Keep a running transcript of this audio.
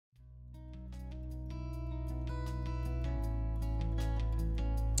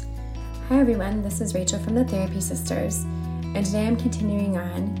Hi everyone, this is Rachel from the Therapy Sisters, and today I'm continuing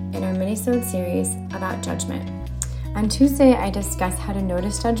on in our mini-sode series about judgment. On Tuesday, I discussed how to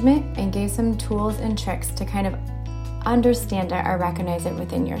notice judgment and gave some tools and tricks to kind of understand it or recognize it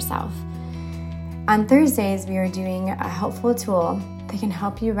within yourself. On Thursdays, we are doing a helpful tool that can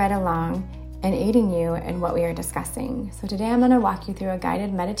help you right along and aiding you in what we are discussing. So today I'm going to walk you through a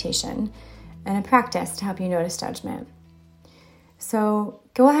guided meditation and a practice to help you notice judgment. So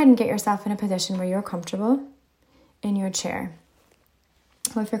go ahead and get yourself in a position where you're comfortable in your chair.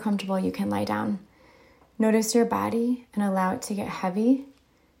 Or if you're comfortable, you can lie down. Notice your body and allow it to get heavy.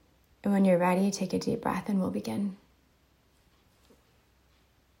 And when you're ready, take a deep breath and we'll begin.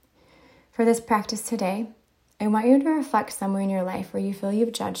 For this practice today, I want you to reflect somewhere in your life where you feel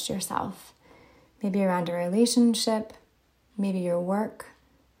you've judged yourself. Maybe around a relationship, maybe your work,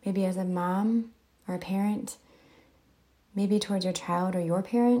 maybe as a mom or a parent, maybe towards your child or your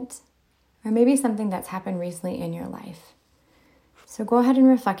parent, or maybe something that's happened recently in your life. So go ahead and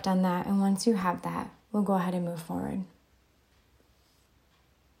reflect on that, and once you have that, we'll go ahead and move forward.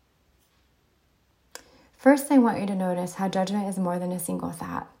 First, I want you to notice how judgment is more than a single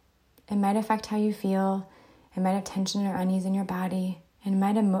thought. It might affect how you feel, it might have tension or unease in your body, and it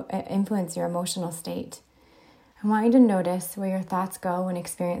might influence your emotional state. I want you to notice where your thoughts go when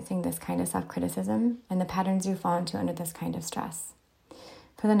experiencing this kind of self-criticism and the patterns you fall into under this kind of stress.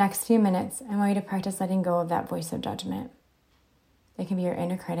 For the next few minutes, I want you to practice letting go of that voice of judgment. It can be your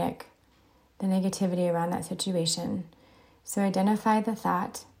inner critic, the negativity around that situation. So identify the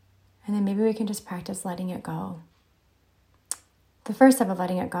thought, and then maybe we can just practice letting it go. The first step of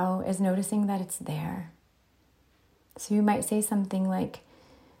letting it go is noticing that it's there. So you might say something like,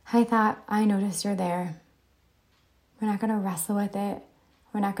 "Hi thought, I notice you're there." We're not going to wrestle with it.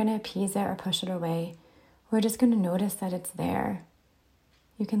 We're not going to appease it or push it away. We're just going to notice that it's there.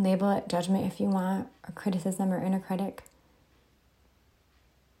 You can label it judgment if you want, or criticism or inner critic.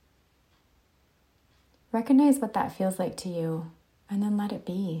 Recognize what that feels like to you, and then let it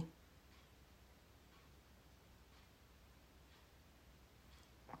be.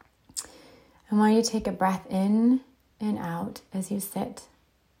 I want you to take a breath in and out as you sit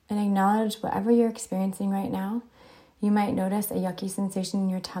and acknowledge whatever you're experiencing right now. You might notice a yucky sensation in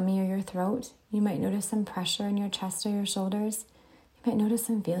your tummy or your throat. You might notice some pressure in your chest or your shoulders. You might notice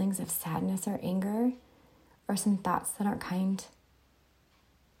some feelings of sadness or anger, or some thoughts that aren't kind.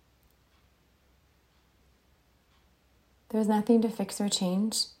 There's nothing to fix or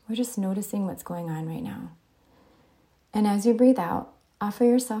change. We're just noticing what's going on right now. And as you breathe out, offer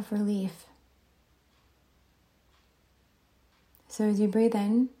yourself relief. So as you breathe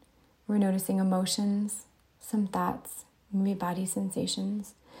in, we're noticing emotions, some thoughts, maybe body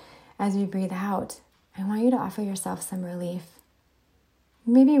sensations. As you breathe out, I want you to offer yourself some relief.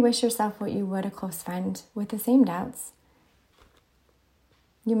 Maybe wish yourself what you would a close friend with the same doubts.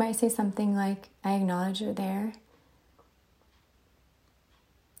 You might say something like, "I acknowledge you're there."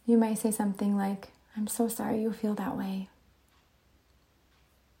 You might say something like, "I'm so sorry you feel that way."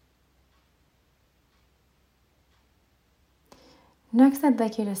 Next, I'd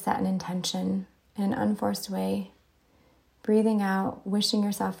like you to set an intention in an unforced way, breathing out, wishing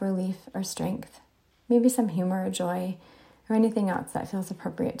yourself relief or strength, maybe some humor or joy, or anything else that feels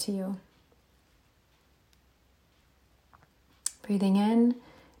appropriate to you. Breathing in,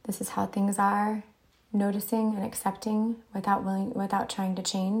 this is how things are, noticing and accepting without trying to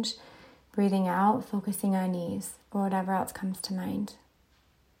change. Breathing out, focusing on ease or whatever else comes to mind.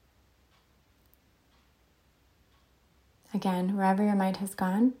 Again, wherever your mind has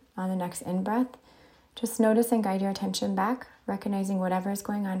gone, on the next in-breath, just notice and guide your attention back, recognizing whatever is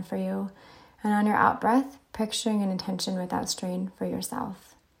going on for you. And on your out-breath, picturing an intention without strain for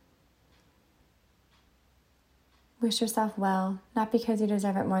yourself. Wish yourself well, not because you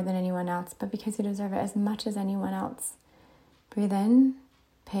deserve it more than anyone else, but because you deserve it as much as anyone else. Breathe in,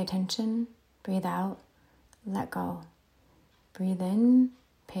 pay attention, breathe out, let go. Breathe in,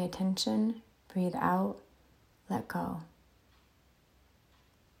 pay attention, breathe out, let go.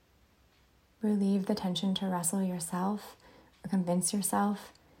 Relieve the tension to wrestle yourself or convince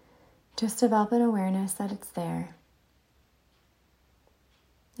yourself. Just develop an awareness that it's there.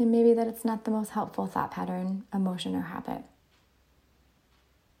 And maybe that it's not the most helpful thought pattern, emotion, or habit.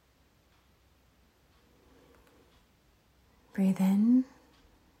 Breathe in,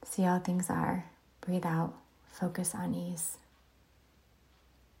 see how things are. Breathe out, focus on ease.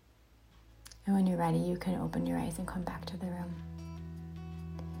 And when you're ready, you can open your eyes and come back to the room.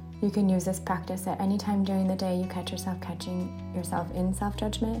 You can use this practice at any time during the day you catch yourself catching yourself in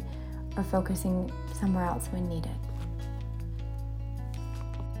self-judgment or focusing somewhere else when needed.